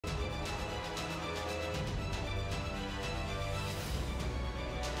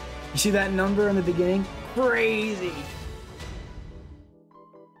You see that number in the beginning? Crazy.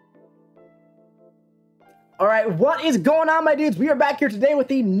 Alright, what is going on, my dudes? We are back here today with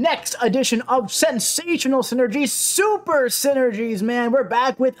the next edition of Sensational Synergies, Super Synergies, man. We're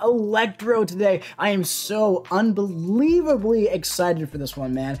back with Electro today. I am so unbelievably excited for this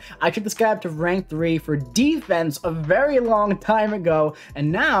one, man. I took this guy up to rank 3 for defense a very long time ago,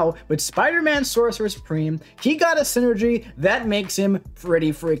 and now, with Spider-Man Sorcerer Supreme, he got a synergy that makes him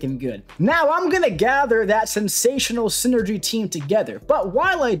pretty freaking good. Now, I'm gonna gather that Sensational Synergy team together, but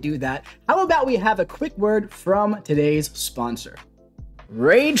while I do that, how about we have a quick word from today's sponsor.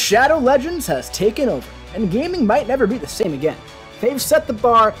 Raid Shadow Legends has taken over, and gaming might never be the same again. They've set the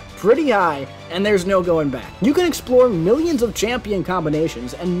bar pretty high, and there's no going back. You can explore millions of champion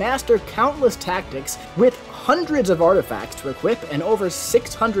combinations and master countless tactics with hundreds of artifacts to equip and over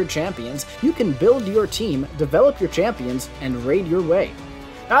 600 champions. You can build your team, develop your champions, and raid your way.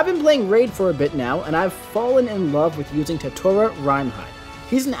 Now, I've been playing Raid for a bit now, and I've fallen in love with using Totora Rhymehide.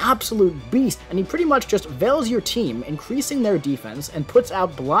 He's an absolute beast, and he pretty much just veils your team, increasing their defense, and puts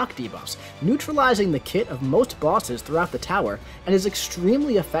out block debuffs, neutralizing the kit of most bosses throughout the tower, and is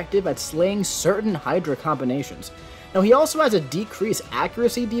extremely effective at slaying certain Hydra combinations. Now, he also has a decreased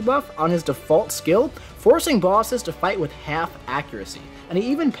accuracy debuff on his default skill, forcing bosses to fight with half accuracy, and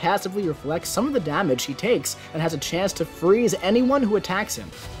he even passively reflects some of the damage he takes and has a chance to freeze anyone who attacks him.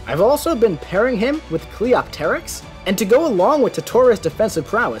 I've also been pairing him with Cleopteryx, and to go along with Totora's defensive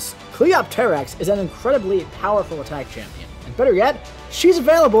prowess, Cleopteryx is an incredibly powerful attack champion, and better yet, she's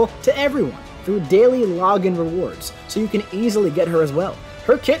available to everyone through daily login rewards, so you can easily get her as well.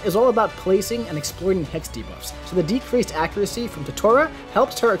 Her kit is all about placing and exploiting hex debuffs, so the decreased accuracy from Totora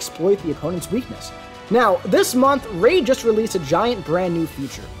helps her exploit the opponent's weakness. Now, this month, Raid just released a giant brand new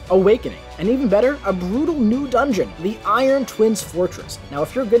feature, Awakening, and even better, a brutal new dungeon, the Iron Twins Fortress. Now,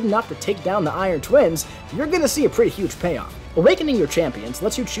 if you're good enough to take down the Iron Twins, you're gonna see a pretty huge payoff. Awakening your champions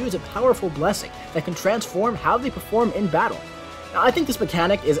lets you choose a powerful blessing that can transform how they perform in battle. Now, I think this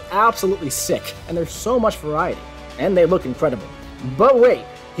mechanic is absolutely sick, and there's so much variety, and they look incredible. But wait,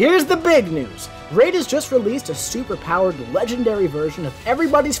 here's the big news. Raid has just released a super-powered legendary version of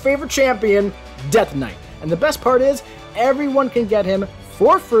everybody's favorite champion, Death Knight. And the best part is, everyone can get him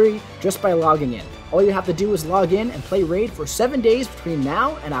for free just by logging in. All you have to do is log in and play Raid for 7 days between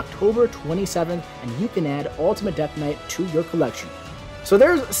now and October 27th, and you can add Ultimate Death Knight to your collection. So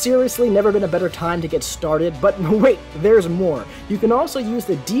there's seriously never been a better time to get started, but wait, there's more. You can also use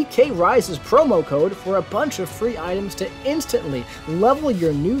the DK Rises promo code for a bunch of free items to instantly level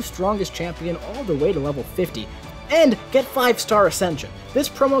your new strongest champion all the way to level 50, and get 5-star Ascension. This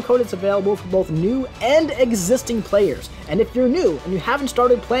promo code is available for both new and existing players, and if you're new and you haven't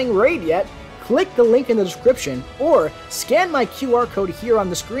started playing Raid yet, click the link in the description, or scan my QR code here on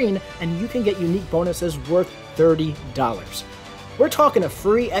the screen, and you can get unique bonuses worth $30. We're talking a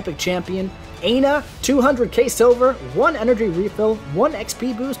free epic champion, Ana, 200k silver, 1 energy refill, 1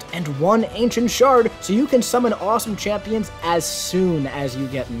 XP boost, and 1 ancient shard, so you can summon awesome champions as soon as you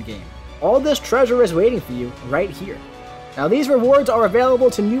get in game. All this treasure is waiting for you right here. Now, these rewards are available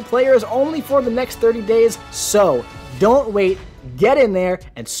to new players only for the next 30 days, so don't wait, get in there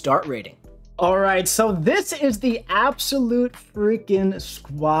and start raiding. Alright, so this is the absolute freaking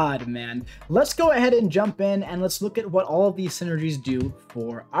squad, man. Let's go ahead and jump in and let's look at what all of these synergies do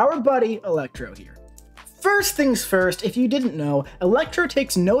for our buddy Electro here. First things first, if you didn't know, Electro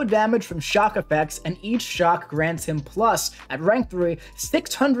takes no damage from shock effects, and each shock grants him plus, at rank 3,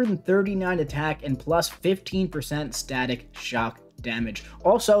 639 attack and plus 15% static shock damage.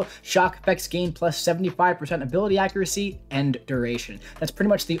 Also, shock effects gain plus 75% ability accuracy and duration. That's pretty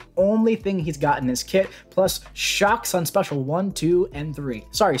much the only thing he's got in his kit, plus shocks on special 1, 2, and 3.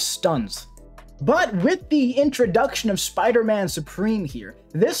 Sorry, stuns. But with the introduction of Spider-Man Supreme here,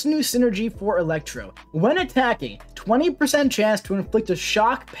 this new synergy for Electro, when attacking, 20% chance to inflict a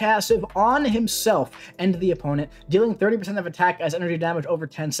shock passive on himself and the opponent, dealing 30% of attack as energy damage over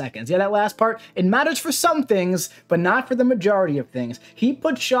 10 seconds. Yeah, that last part, it matters for some things, but not for the majority of things. He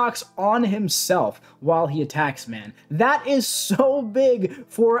puts shocks on himself while he attacks, man. That is so big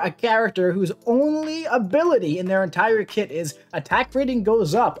for a character whose only ability in their entire kit is attack rating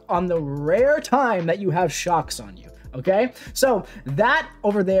goes up on the rare time that you have shocks on you. Okay, so that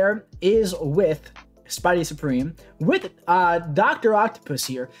over there is with Spidey Supreme. With Dr. Octopus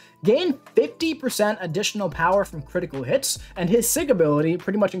here, gain 50% additional power from critical hits, and his Sig ability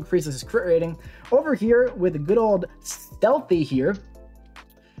pretty much increases his crit rating. Over here with good old Stealthy here,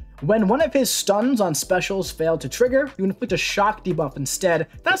 When one of his stuns on specials fail to trigger, you inflict a shock debuff instead.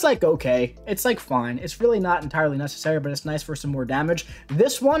 That's like okay. It's like fine. It's really not entirely necessary, but it's nice for some more damage.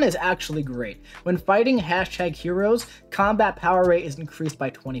 This one is actually great. When fighting #heroes, combat power rate is increased by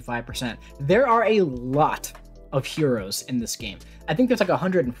 25%. There are a lot of heroes in this game. I think there's like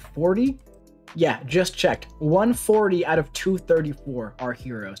 140. Yeah, just checked. 140 out of 234 are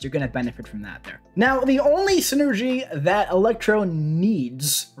heroes. You're going to benefit from that there. Now, the only synergy that Electro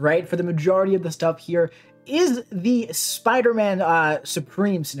needs, right, for the majority of the stuff here is the Spider-Man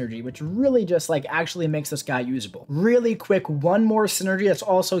Supreme synergy, which really just like actually makes this guy usable. Really quick, one more synergy that's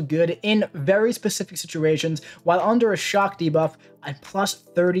also good in very specific situations while under a shock debuff and plus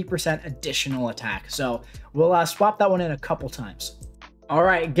 30% additional attack. So we'll swap that one in a couple times. All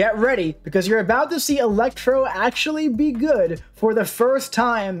right, get ready, because you're about to see Electro actually be good for the first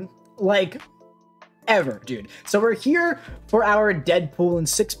time, like, ever, dude. So we're here for our Deadpool in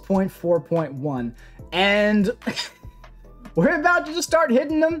 6.4.1, and we're about to just start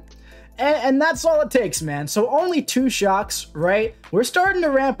hitting them, and that's all it takes, man. So only 2 shocks, right? We're starting to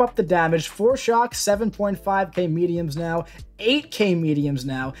ramp up the damage. 4 shocks, 7.5k mediums now, 8k mediums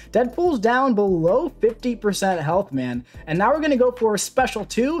now. Deadpool's down below 50% health, man. And now we're going to go for a special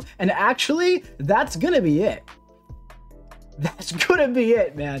 2, and actually, that's going to be it. That's going to be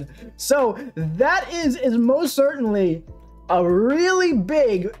it, man. So that is most certainly a really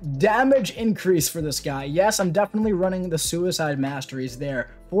big damage increase for this guy. Yes, I'm definitely running the Suicide Masteries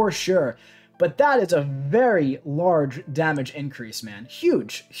there for sure, but that is a very large damage increase, man.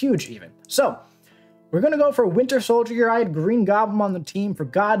 Huge, huge even. So we're going to go for Winter Soldier here. I had Green Goblin on the team for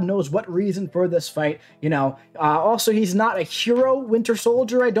God knows what reason for this fight. You know, also he's not a hero Winter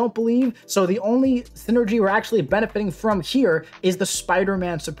Soldier, I don't believe. So the only synergy we're actually benefiting from here is the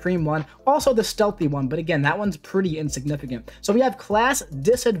Spider-Man Supreme one. Also the stealthy one, but again, that one's pretty insignificant. So we have class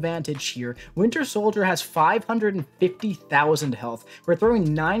disadvantage here. Winter Soldier has 550,000 health. We're throwing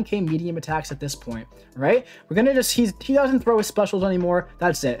 9k medium attacks at this point, right? We're going to just, he doesn't throw his specials anymore.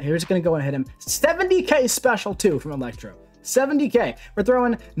 That's it. We're just going to go and hit him. 70k special too from Electro. 70k. We're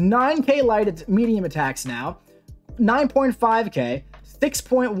throwing 9k light medium attacks now. 9.5k.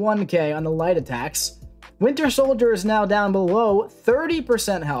 6.1k on the light attacks. Winter Soldier is now down below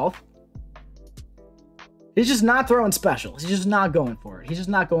 30% health. He's just not throwing specials. He's just not going for it. He's just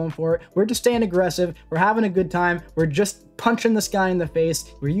not going for it. We're just staying aggressive. We're having a good time. We're just punching this guy in the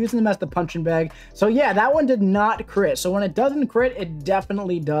face. We're using him as the punching bag. So yeah, that one did not crit. So when it doesn't crit, it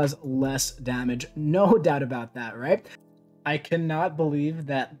definitely does less damage. No doubt about that, right? I cannot believe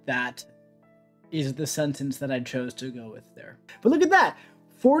that that is the sentence that I chose to go with there. But look at that.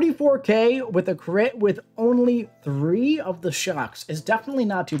 44k with a crit with only 3 of the shocks is definitely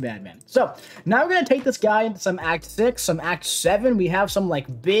not too bad, man. So now we're going to take this guy into some Act 6, some Act 7. We have some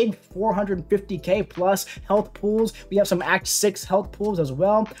like big 450k plus health pools. We have some Act 6 health pools as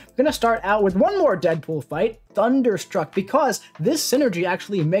well. We're going to start out with one more Deadpool fight, Thunderstruck, because this synergy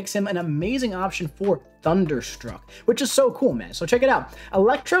actually makes him an amazing option for Thunderstruck, which is so cool, man. So check it out.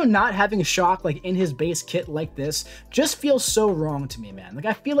 Electro not having shock like in his base kit like this just feels so wrong to me, man. Like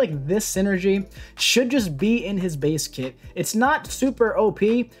I feel like this synergy should just be in his base kit. It's not super OP.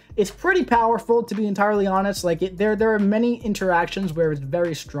 It's pretty powerful, to be entirely honest. Like there are many interactions where it's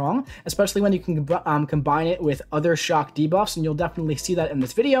very strong, especially when you can combine it with other shock debuffs, and you'll definitely see that in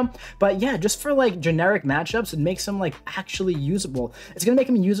this video. But yeah, just for like generic matchups, it makes him like actually usable. It's gonna make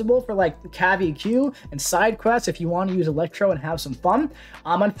him usable for like CAV-EQ and side quests if you want to use Electro and have some fun.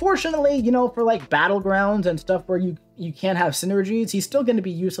 Unfortunately, you know, for like battlegrounds and stuff where you can't have synergies, he's still going to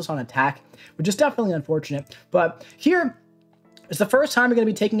be useless on attack, which is definitely unfortunate. But here, it's the first time you're going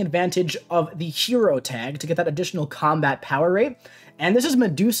to be taking advantage of the hero tag to get that additional combat power rate. And this is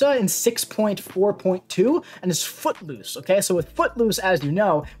Medusa in 6.4.2, and it's Footloose, okay? So with Footloose, as you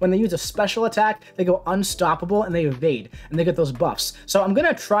know, when they use a special attack, they go unstoppable and they evade, and they get those buffs. So I'm going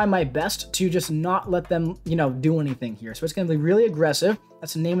to try my best to just not let them, you know, do anything here. So it's going to be really aggressive.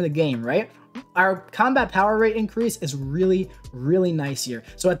 That's the name of the game, right? Our combat power rate increase is really, really nice here.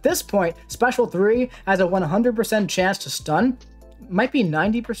 So at this point, Special 3 has a 100% chance to stun. Might be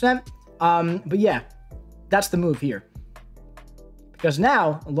 90%, but yeah, that's the move here. Because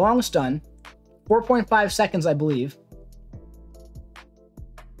now, a long stun, 4.5 seconds, I believe.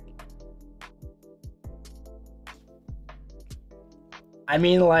 I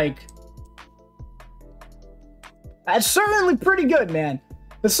mean, like, that's certainly pretty good, man.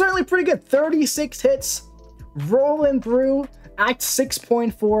 That's certainly pretty good. 36 hits, rolling through. Act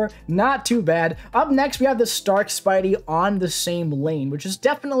 6.4, not too bad. Up next, we have the Stark Spidey on the same lane, which is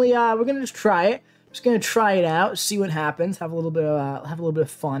definitely, we're going to just try it. Just gonna try it out, see what happens, have a little bit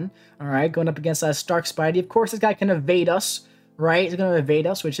of fun. All right, going up against Stark Spidey. Of course, this guy can evade us, right? He's gonna evade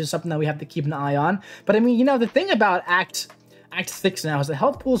us, which is something that we have to keep an eye on. But I mean, you know, the thing about Act 6 now is the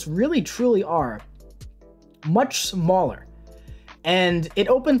health pools really truly are much smaller, and it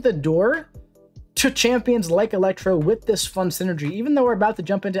opens the door to champions like Electro with this fun synergy, even though we're about to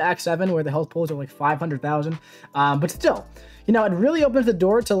jump into Act 7 where the health pools are like 500,000. But still, you know, it really opens the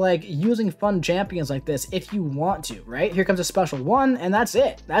door to like using fun champions like this if you want to, right? Here comes a special one, and that's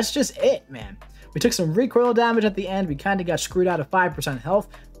it. That's just it, man. We took some recoil damage at the end. We kind of got screwed out of 5% health,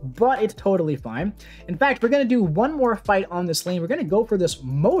 but it's totally fine. In fact, we're going to do one more fight on this lane. We're going to go for this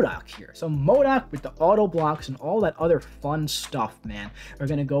MCOC here. So MCOC with the auto blocks and all that other fun stuff, man. We're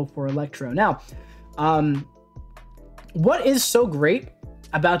going to go for Electro. Now, what is so great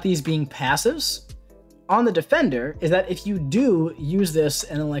about these being passives on the defender is that if you do use this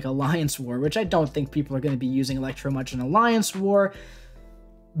in like Alliance War, which I don't think people are going to be using Electro much in Alliance War,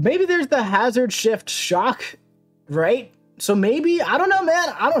 maybe there's the Hazard Shift Shock, right? So maybe, I don't know, man.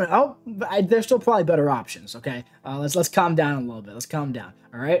 I don't know. There's still probably better options, okay? Let's calm down a little bit. Let's calm down,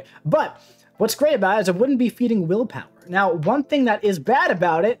 all right? But what's great about it is it wouldn't be feeding willpower. Now, one thing that is bad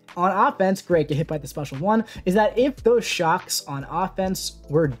about it on offense, great, get hit by the special one, is that if those shocks on offense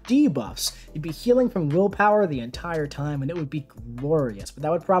were debuffs, you'd be healing from willpower the entire time, and it would be glorious. But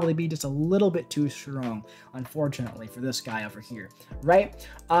that would probably be just a little bit too strong, unfortunately, for this guy over here, right?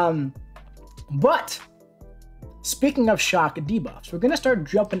 But speaking of shock debuffs, we're going to start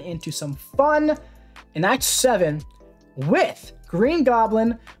jumping into some fun in Act 7 with Green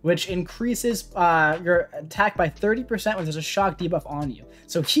Goblin, which increases your attack by 30% when there's a shock debuff on you.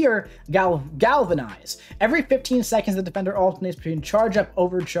 So here, Galvanize. Every 15 seconds, the defender alternates between charge up,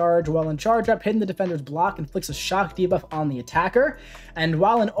 overcharge. While in charge up, hitting the defender's block inflicts a shock debuff on the attacker. And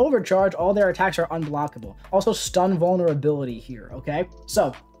while in overcharge, all their attacks are unblockable. Also, stun vulnerability here, okay?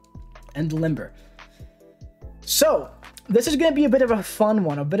 So, and limber. So, this is going to be a bit of a fun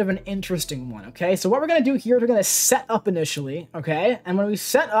one, a bit of an interesting one, okay? So what we're going to do here is we're going to set up initially, okay? And when we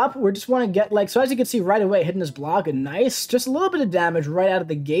set up, we just want to get, like, so as you can see right away, hitting his block, and nice, just a little bit of damage right out of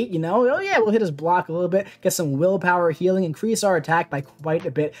the gate, you know? Oh yeah, we'll hit his block a little bit, get some willpower healing, increase our attack by quite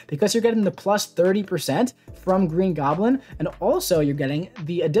a bit, because you're getting the plus 30% from Green Goblin, and also you're getting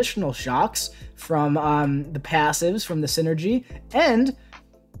the additional shocks from the passives, from the synergy, and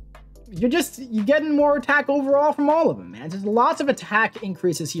you're getting more attack overall from all of them, man. There's lots of attack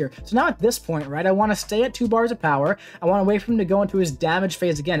increases here. So now at this point, right, I want to stay at 2 bars of power. I want to wait for him to go into his damage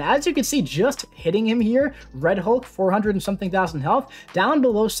phase again. As you can see, just hitting him here, Red Hulk, 400 and something thousand health, down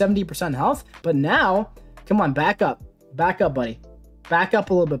below 70% health. But now, come on, back up. Back up, buddy. Back up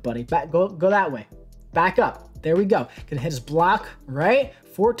a little bit, buddy. Go that way. Back up. There we go. Gonna hit his block, right?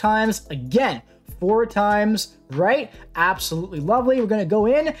 4 times again. 4 times, right? Absolutely lovely. We're going to go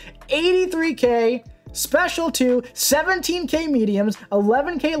in 83k, special 2, 17k mediums,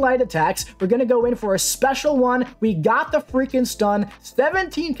 11k light attacks. We're going to go in for a special 1. We got the freaking stun,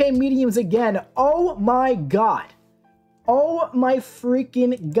 17k mediums again. Oh my god. Oh my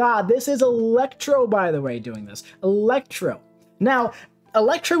freaking god. This is Electro, by the way, doing this. Electro. Now,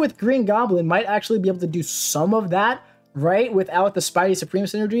 Electro with Green Goblin might actually be able to do some of that, right, without the Spidey Supreme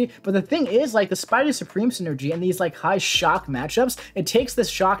synergy. But the thing is, like, the Spidey Supreme synergy and these like high shock matchups, it takes this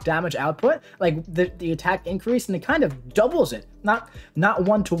shock damage output, like the attack increase, and it kind of doubles it. Not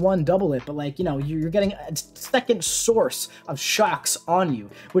 1-to-1 double it, but like, you know, you're getting a second source of shocks on you,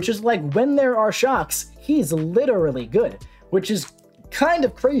 which is like, when there are shocks, he's literally good, which is kind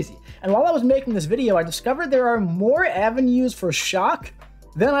of crazy. And while I was making this video, I discovered there are more avenues for shock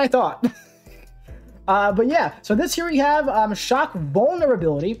than I thought. But yeah, so this here we have shock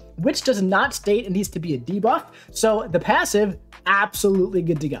vulnerability, which does not state it needs to be a debuff. So the passive, absolutely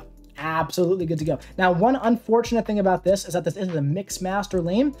good to go. Absolutely good to go. Now, one unfortunate thing about this is that this isn't a mix master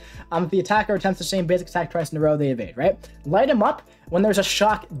lane. If the attacker attempts the same basic attack twice in a row, they evade, right? Light them up. When there's a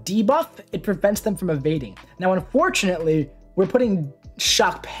shock debuff, it prevents them from evading. Now, unfortunately, we're putting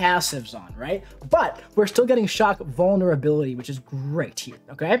shock passives on, right? But we're still getting shock vulnerability, which is great here,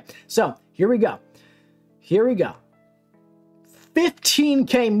 okay? So here we go. Here we go.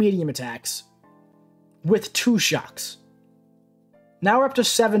 15k medium attacks with 2 shocks. Now we're up to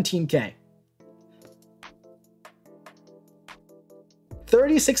 17k.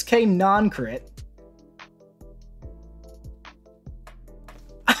 36k non-crit.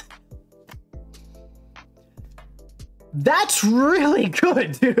 That's really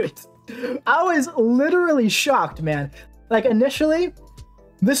good, dude. I was literally shocked, man. Like, initially,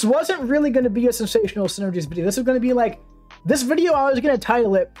 this wasn't really going to be a Sensational Synergies video. This was going to be like, this video, I was going to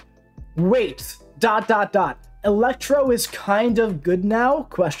title it, Wait, dot dot dot. Electro is kind of good now,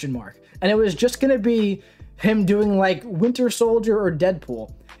 question mark. And it was just gonna be him doing like Winter Soldier or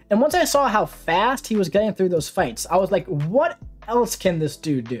Deadpool. And once I saw how fast he was getting through those fights, I was like, what else can this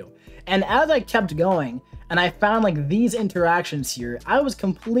dude do? And as I kept going and I found like these interactions here, I was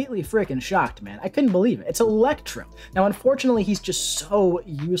completely freaking shocked, man. I couldn't believe it. It's Electro. Now, unfortunately, he's just so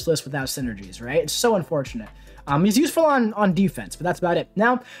useless without synergies, right? It's so unfortunate. He's useful on defense, but that's about it.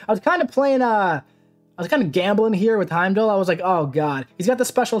 Now, I was kind of playing, I was kind of gambling here with Heimdall. I was like, oh god, he's got the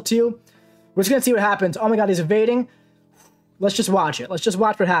special too. We're just gonna see what happens. Oh my god, he's evading. Let's just watch it. Let's just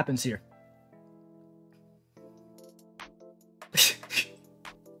watch what happens here.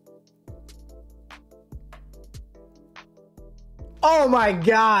 Oh my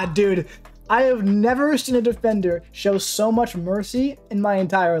god, dude. I have never seen a defender show so much mercy in my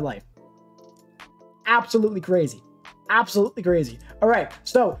entire life. Absolutely crazy. Absolutely crazy. All right,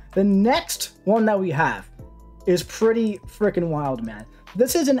 so the next one that we have is pretty freaking wild, man.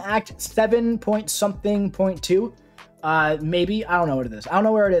 This is an Act 7 point something point 2. Maybe. I don't know what it is. I don't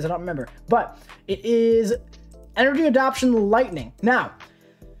know where it is. I don't remember. But it is Energy Adoption Lightning. Now,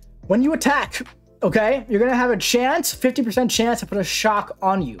 when you attack, okay, you're going to have a chance, 50% chance to put a shock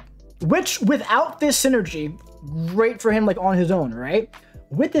on you. Which, without this synergy, great for him like on his own, right?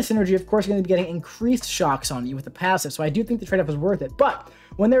 With this synergy, of course, you're going to be getting increased shocks on you with the passive. So I do think the trade-off is worth it. But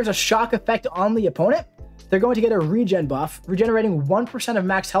when there's a shock effect on the opponent, they're going to get a regen buff, regenerating 1% of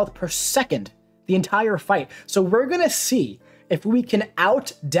max health per second the entire fight. So we're going to see if we can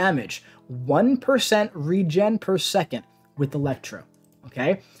out damage 1% regen per second with Electro.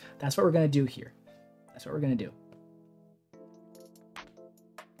 Okay? That's what we're going to do here. That's what we're going to do.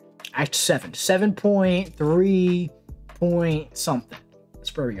 Act 7. 7.3 point something.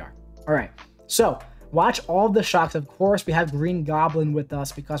 That's where we are. All right. So watch all the shocks. Of course, we have Green Goblin with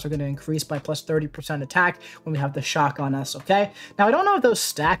us because we're going to increase by plus 30% attack when we have the shock on us, okay? Now, I don't know if those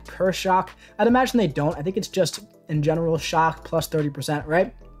stack per shock. I'd imagine they don't. I think it's just, in general, shock plus 30%,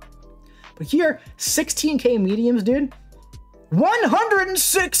 right? But here, 16k mediums, dude.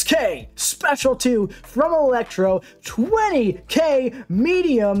 106k special 2 from Electro. 20k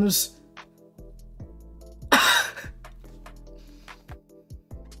mediums.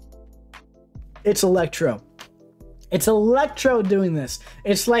 It's Electro. It's Electro doing this.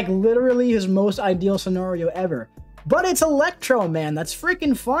 It's like literally his most ideal scenario ever. But it's Electro, man. That's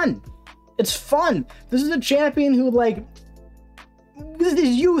freaking fun. It's fun. This is a champion who, like, this is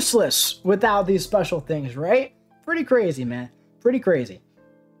useless without these special things, right? Pretty crazy, man. Pretty crazy.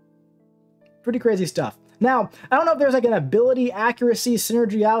 Pretty crazy stuff. Now, I don't know if there's like an ability accuracy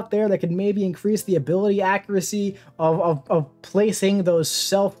synergy out there that could maybe increase the ability accuracy of placing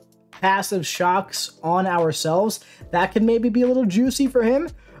those passive shocks on ourselves. That could maybe be a little juicy for him.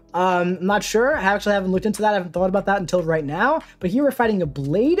 I'm not sure. I actually haven't looked into that. I haven't thought about that until right now. But here we're fighting a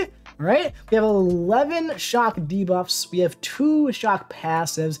Blade, right? We have 11 shock debuffs. We have 2 shock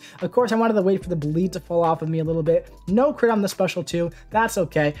passives. Of course, I wanted to wait for the bleed to fall off of me a little bit. No crit on the special 2. That's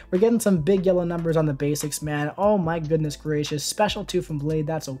okay. We're getting some big yellow numbers on the basics, man. Oh my goodness gracious. Special 2 from Blade.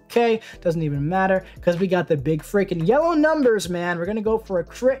 That's okay. Doesn't even matter because we got the big freaking yellow numbers, man. We're going to go for a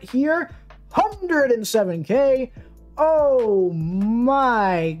crit here. 107k. Oh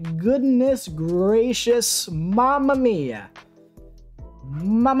my goodness gracious, mamma mia.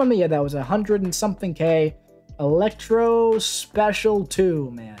 Mamma mia, that was 100 and something K. Electro special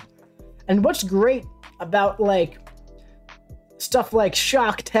 2, man. And what's great about like stuff like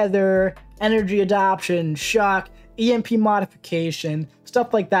shock tether, energy adoption, shock, EMP modification,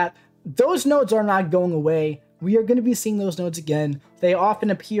 stuff like that, those nodes are not going away. We are going to be seeing those nodes again. They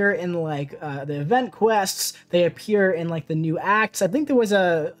often appear in like the event quests. They appear in like the new acts. I think there was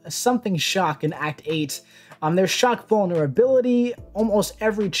a something shock in Act 8. There's shock vulnerability almost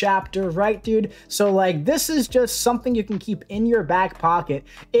every chapter, right, dude? So like this is just something you can keep in your back pocket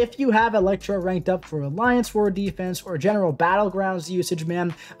if you have Electro ranked up for Alliance War defense or general battlegrounds usage,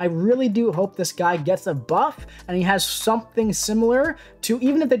 man. I really do hope this guy gets a buff and he has something similar to,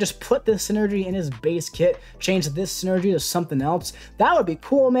 even if they just put this synergy in his base kit, change this synergy to something else, that would be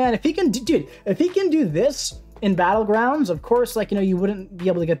cool, man. If he can, dude, if he can do this in battlegrounds, of course, like, you know, you wouldn't be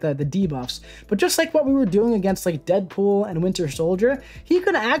able to get the debuffs, but just like what we were doing against like Deadpool and Winter Soldier, he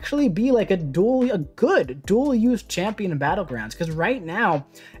could actually be like a good dual use champion in battlegrounds. Because right now,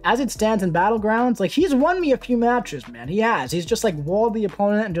 as it stands in battlegrounds, like he's won me a few matches, man. He has. He's just like walled the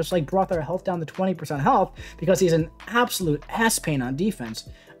opponent and just like brought their health down to 20% health because he's an absolute ass pain on defense.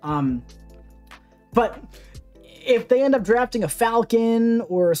 But if they end up drafting a Falcon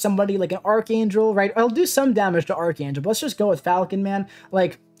or somebody like an Archangel, right? I'll do some damage to Archangel, but let's just go with Falcon, man.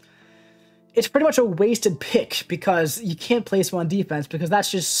 Like, it's pretty much a wasted pick because you can't place him on defense because that's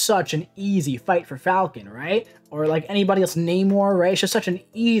just such an easy fight for Falcon, right? Or like anybody else, Namor, right? It's just such an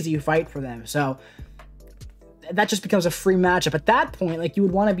easy fight for them. So that just becomes a free matchup. At that point, like you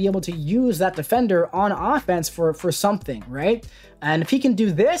would want to be able to use that defender on offense for something, right? And if he can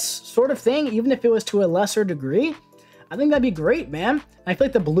do this sort of thing, even if it was to a lesser degree, I think that'd be great, man. And I feel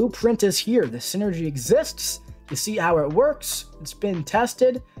like the blueprint is here. The synergy exists. You see how it works. It's been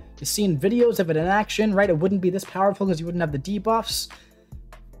tested. You've seen videos of it in action, right? It wouldn't be this powerful because you wouldn't have the debuffs.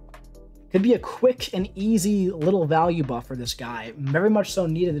 Could be a quick and easy little value buff for this guy. Very much so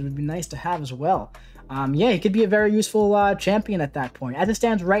needed. It would be nice to have as well. Yeah, he could be a very useful champion at that point. As it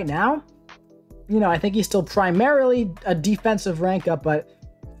stands right now, you know, I think he's still primarily a defensive rank up, but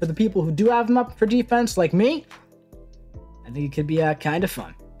for the people who do have him up for defense, like me, I think it could be kind of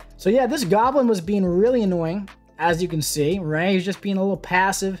fun. So yeah, this goblin was being really annoying, as you can see, right? He's just being a little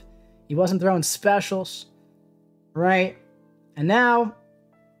passive. He wasn't throwing specials, right? And now,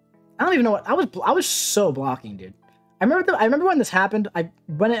 I don't even know what I was so blocking, dude. I remember when this happened. I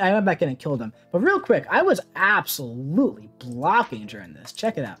went back in and killed him. But real quick, I was absolutely blocking during this.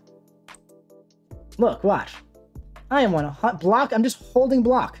 Check it out. Look, watch. I am on a block. I'm just holding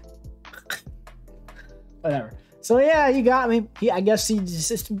block. Whatever. So yeah, you got me. I guess it's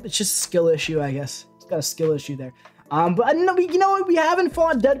just a skill issue. I guess he's got a skill issue there. But no, you know what? We haven't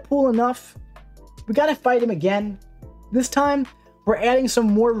fought Deadpool enough. We gotta fight him again. This time, we're adding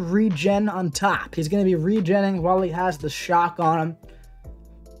some more regen on top. He's gonna be regenning while he has the shock on him.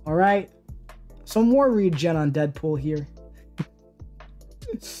 All right, some more regen on Deadpool here.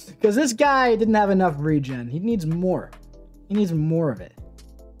 Because this guy didn't have enough regen. He needs more. He needs more of it.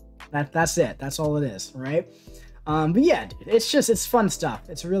 That's it. That's all it is, right? But yeah, dude, it's fun stuff.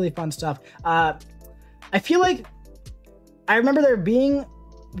 It's really fun stuff. I feel like I remember there being,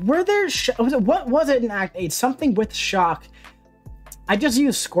 what was it in Act 8? Something with shock. I just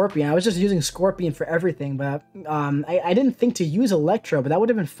used Scorpion. I was just using Scorpion for everything, but I didn't think to use Electro, but that would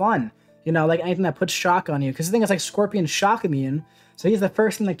have been fun. You know, like anything that puts shock on you. Because the thing is, like, Scorpion shock immune. So he's the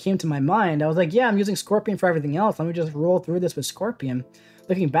first thing that came to my mind. I was like, yeah, I'm using Scorpion for everything else. Let me just roll through this with Scorpion.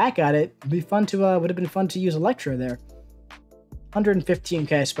 Looking back at it, it'd be fun to, would have been fun to use Electro there.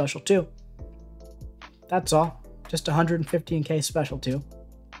 115k special too. That's all. Just 115k special too.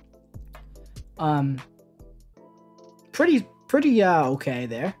 Pretty okay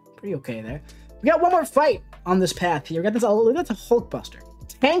there. Pretty okay there. We got one more fight on this path here. We got this. That's a Hulkbuster.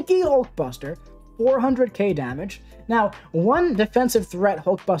 Tanky Hulkbuster. 400k damage. Now, one defensive threat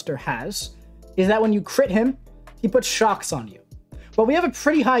Hulkbuster has is that when you crit him, he puts shocks on you. But we have a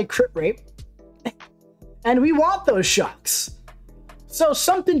pretty high crit rate, and we want those shocks. So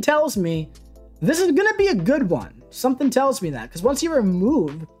something tells me this is gonna be a good one. Something tells me that, because once you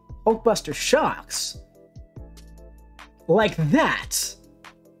remove Hulkbuster shocks, like that,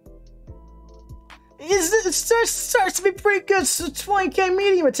 it starts to be pretty good. So 20k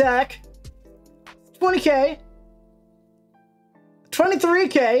medium attack, 20k,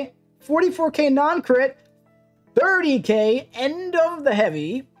 23k, 44k non-crit, 30k end of the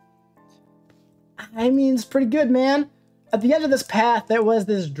heavy. I mean, it's pretty good, man. At the end of this path, there was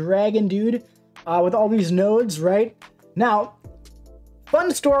this dragon dude with all these nodes, right? Now,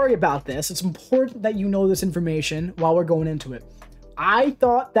 fun story about this. It's important that you know this information while we're going into it. I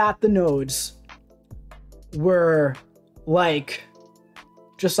thought that the nodes were like,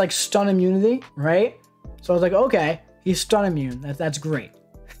 just like stun immunity, right? So I was like, okay, he's stun immune. That's great,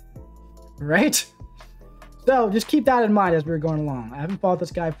 right? So just keep that in mind as we're going along. I haven't fought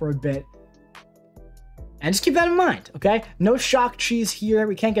this guy for a bit. And just keep that in mind, okay? No shock cheese here.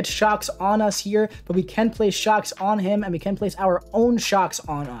 We can't get shocks on us here, but we can place shocks on him, and we can place our own shocks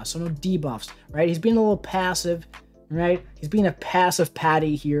on us. So no debuffs, right? He's being a little passive, right? He's being a passive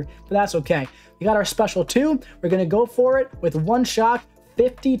patty here, but that's okay. We got our special 2. We're going to go for it with one shock.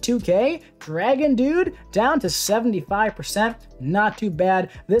 52k, Dragon Dude down to 75%, not too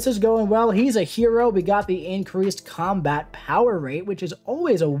bad. This is going well. He's a hero. We got the increased combat power rate, which is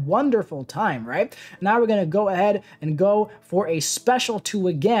always a wonderful time, right? Now we're going to go ahead and go for a special 2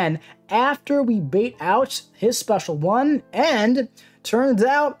 again after we bait out his special 1, and turns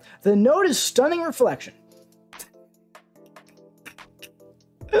out the node is Stunning Reflection.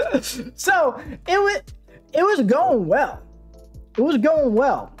 So it was going well. It was going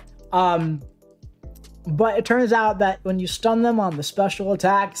well, but it turns out that when you stun them on the special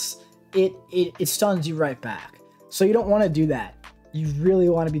attacks, it stuns you right back. So you don't want to do that. You really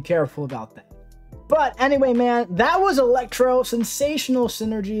want to be careful about that. But anyway, man, that was Electro, Sensational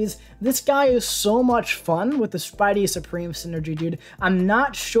Synergies. This guy is so much fun with the Spidey Supreme Synergy, dude. I'm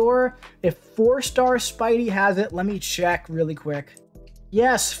not sure if 4-star Spidey has it. Let me check really quick.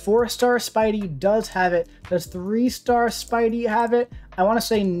 Yes, 4-star Spidey does have it. Does 3-star Spidey have it? I want to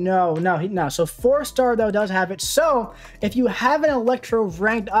say no. So 4-star though does have it. So if you have an Electro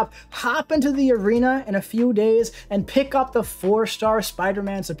ranked up, hop into the arena in a few days and pick up the 4-star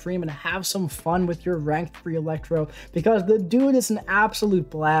Spider-Man Supreme and have some fun with your ranked 3 Electro, because the dude is an absolute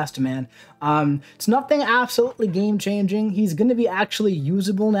blast, man. It's nothing absolutely game-changing. He's going to be actually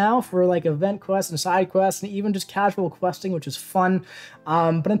usable now for like event quests and side quests and even just casual questing, which is fun.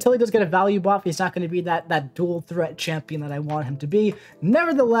 But until he does get a value buff, he's not going to be that dual threat champion that I want him to be.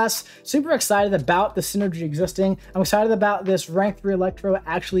 Nevertheless, super excited about the synergy existing. I'm excited about this rank 3 Electro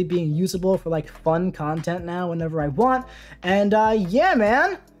actually being usable for like fun content now whenever I want. And yeah,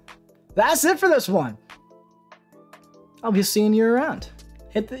 man, that's it for this one. I'll be seeing you around.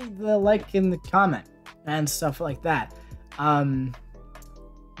 Hit the like in the comment and stuff like that.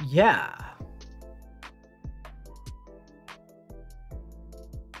 Yeah.